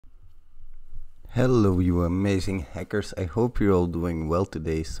Hello you amazing hackers, I hope you're all doing well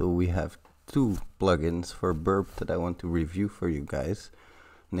today. So we have two plugins for Burp that I want to review for you guys,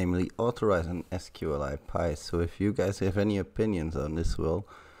 namely Authorize and SQLiPy. So if you guys have any opinions on this,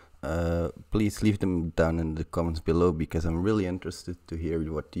 please leave them down in the comments below, because I'm really interested to hear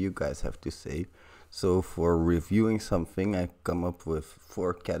what you guys have to say. So for reviewing something, I come up with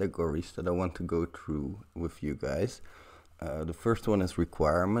 4 categories that I want to go through with you guys. The first one is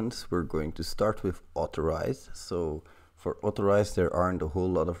requirements. We're going to start with Authorize. So for Authorize, there aren't a whole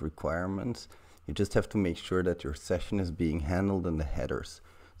lot of requirements. You just have to make sure that your session is being handled in the headers.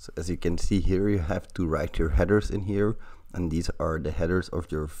 So as you can see here, you have to write your headers in here, and these are the headers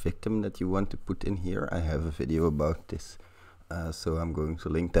of your victim that you want to put in here. I have a video about this, so I'm going to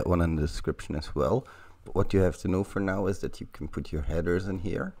link that one in the description as well. But what you have to know for now is that you can put your headers in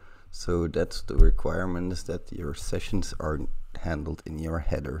here. So that's the requirement, is that your sessions are handled in your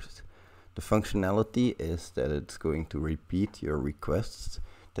headers. The functionality is that it's going to repeat your requests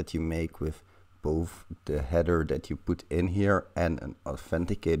that you make with both the header that you put in here and an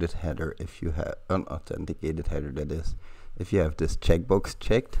authenticated header. If you have unauthenticated header, that is, if you have this checkbox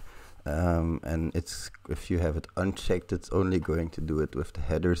checked, and if you have it unchecked, it's only going to do it with the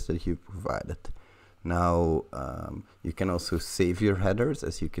headers that you provided. Now you can also save your headers,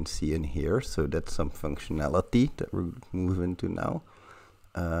 as you can see in here, so that's some functionality that we'll move into now.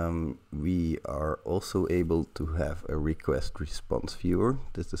 We are also able to have a request response viewer.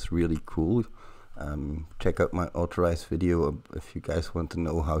 This is really cool. Check out my Authorize video if you guys want to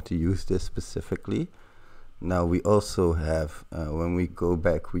know how to use this specifically. Now we also have, when we go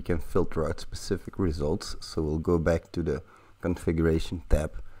back, we can filter out specific results. So we'll go back to the configuration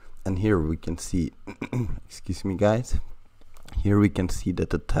tab. And here we can see, excuse me guys, here we can see that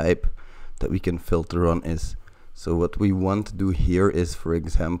the type that we can filter on is, so what we want to do here is, for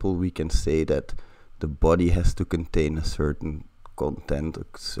example, we can say that the body has to contain a certain content, a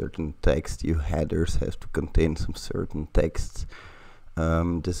certain text, your headers have to contain some certain texts.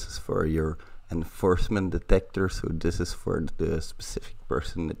 This is for your enforcement detector, so this is for the specific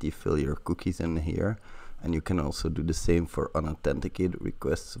person that you fill your cookies in here. And you can also do the same for unauthenticated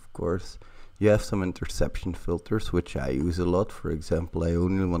requests, of course. You have some interception filters, which I use a lot. For example, I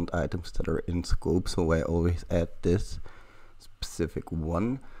only want items that are in scope, so I always add this specific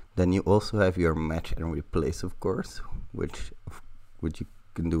one. Then you also have your match and replace, of course, which you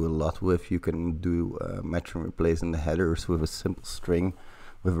can do a lot with. You can do match and replace in the headers with a simple string,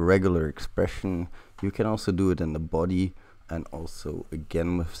 with a regular expression. You can also do it in the body, and also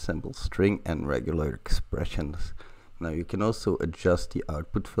again with simple string and regular expressions. Now you can also adjust the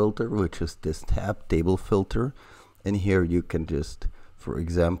output filter, which is this tab, table filter. In here you can just, for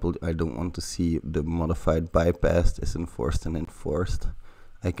example, I don't want to see the modified bypass is enforced and enforced.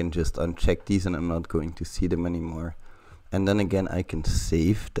 I can just uncheck these and I'm not going to see them anymore. And then again I can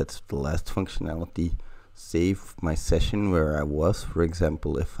save, that's the last functionality, save my session where I was. For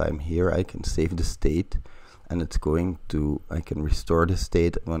example, if I'm here, I can save the state, and it's going to, I can restore the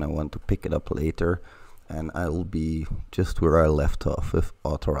state when I want to pick it up later, and I'll be just where I left off with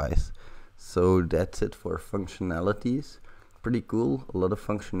Authorize. So that's it for functionalities. Pretty cool, a lot of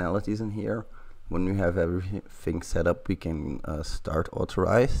functionalities in here. When we have everything set up, we can start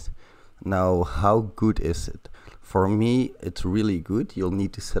Authorize. Now, how good is it? For me, it's really good. You'll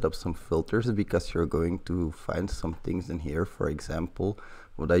need to set up some filters, because you're going to find some things in here. For example,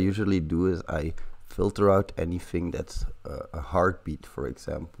 what I usually do is I filter out anything that's a heartbeat, for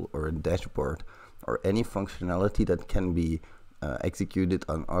example, or a dashboard, or any functionality that can be executed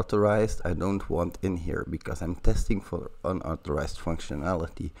unauthorized. I don't want in here, because I'm testing for unauthorized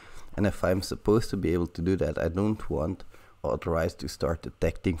functionality, and if I'm supposed to be able to do that, I don't want Authorize to start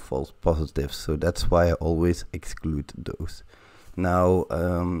detecting false positives, so that's why I always exclude those. Now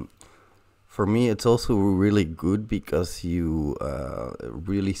for me, it's also really good, because you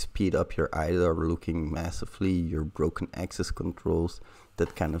really speed up your IDOR looking massively, your broken access controls,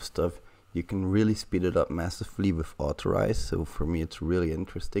 that kind of stuff. You can really speed it up massively with Authorize. So for me, it's really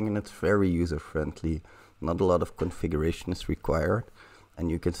interesting, and it's very user friendly. Not a lot of configuration is required,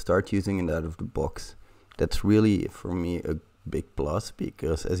 and you can start using it out of the box. That's really, for me, a big plus,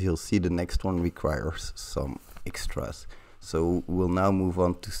 because as you'll see, the next one requires some extras. So we'll now move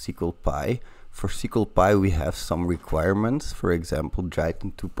on to SQLiPy. For SQLiPy, we have some requirements. For example,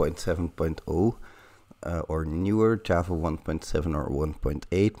 Jython 2.7.0 or newer, Java 1.7 or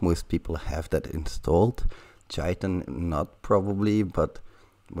 1.8. Most people have that installed. Jython not probably, but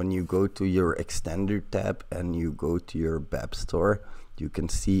when you go to your extender tab and you go to your BAP store, you can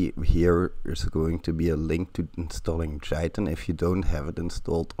see here is going to be a link to installing Jython if you don't have it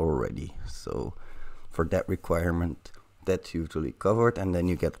installed already. So for that requirement, that's usually covered. And then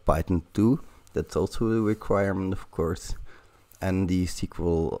you get Python 2. That's also a requirement, of course. And the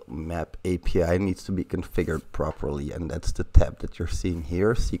SQLmap API needs to be configured properly. And that's the tab that you're seeing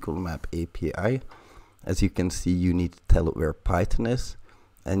here, SQLmap API. As you can see, you need to tell it where Python is.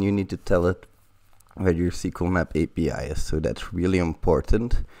 And you need to tell it where your SQLmap API is. So that's really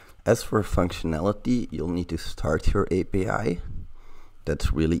important. As for functionality, you'll need to start your API.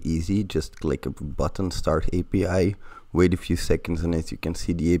 That's really easy. Just click a button, Start API, wait a few seconds, and as you can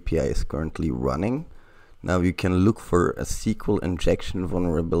see, the API is currently running. Now you can look for a SQL injection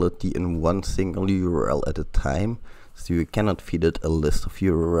vulnerability in one single URL at a time. So you cannot feed it a list of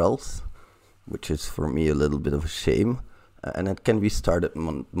URLs, which is for me a little bit of a shame. And it can be started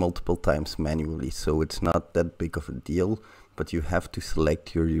multiple times manually, so it's not that big of a deal, but you have to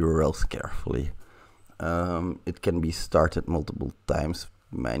select your URLs carefully. It can be started multiple times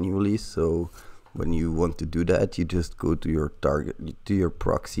manually, so when you want to do that, you just go to your target, to your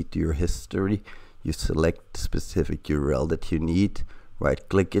proxy, to your history, you select the specific URL that you need, right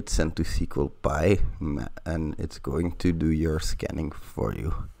click it, send to SQLiPy, and it's going to do your scanning for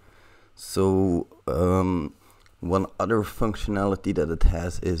you. So one other functionality that it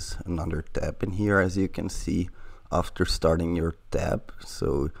has is another tab in here, as you can see, after starting your tab.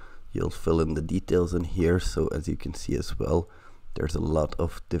 So you'll fill in the details in here. So as you can see as well, there's a lot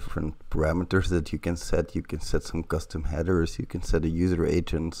of different parameters that you can set. You can set some custom headers, you can set a user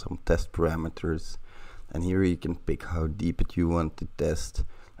agent, some test parameters, and here you can pick how deep you want to test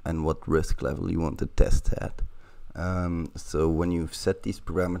and what risk level you want to test at. So when you've set these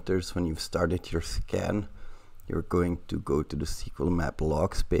parameters, when you've started your scan, you're going to go to the SQLmap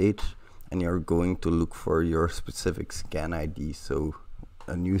logs page, and you're going to look for your specific scan ID. So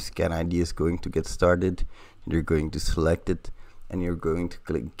a new scan ID is going to get started, you're going to select it, and you're going to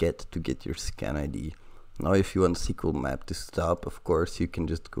click get to get your scan ID. Now if you want SQLmap to stop, of course you can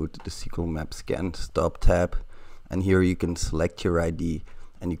just go to the SQLmap scan stop tab, and here you can select your ID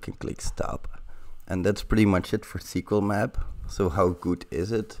and you can click stop. And that's pretty much it for SQLmap. So how good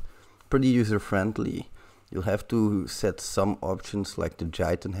is it? Pretty user friendly. You'll have to set some options, like the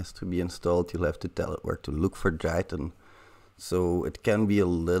Jython has to be installed. You'll have to tell it where to look for Jython. So it can be a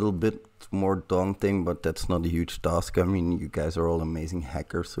little bit more daunting, but that's not a huge task. I mean, you guys are all amazing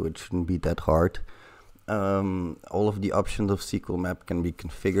hackers, so it shouldn't be that hard. All of the options of SQLmap can be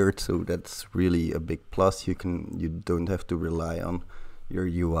configured, so that's really a big plus. You don't have to rely on your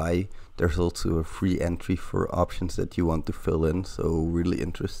UI. There's also a free entry for options that you want to fill in, so really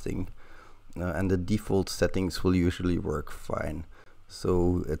interesting. And the default settings will usually work fine.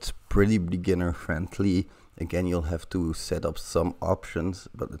 So it's pretty beginner friendly. Again, you'll have to set up some options,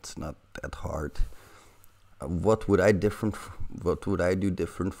 but it's not that hard. What would I do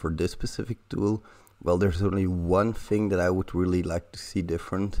different for this specific tool? Well, there's only one thing that I would really like to see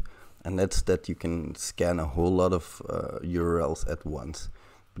different, and that's that you can scan a whole lot of URLs at once.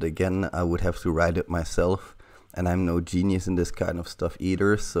 But again, I would have to write it myself, and I'm no genius in this kind of stuff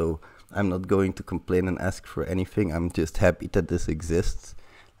either, so I'm not going to complain and ask for anything. I'm just happy that this exists.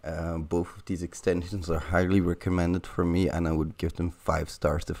 Both of these extensions are highly recommended for me, and I would give them 5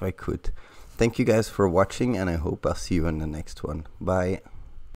 stars if I could. Thank you guys for watching, and I hope I'll see you in the next one. Bye.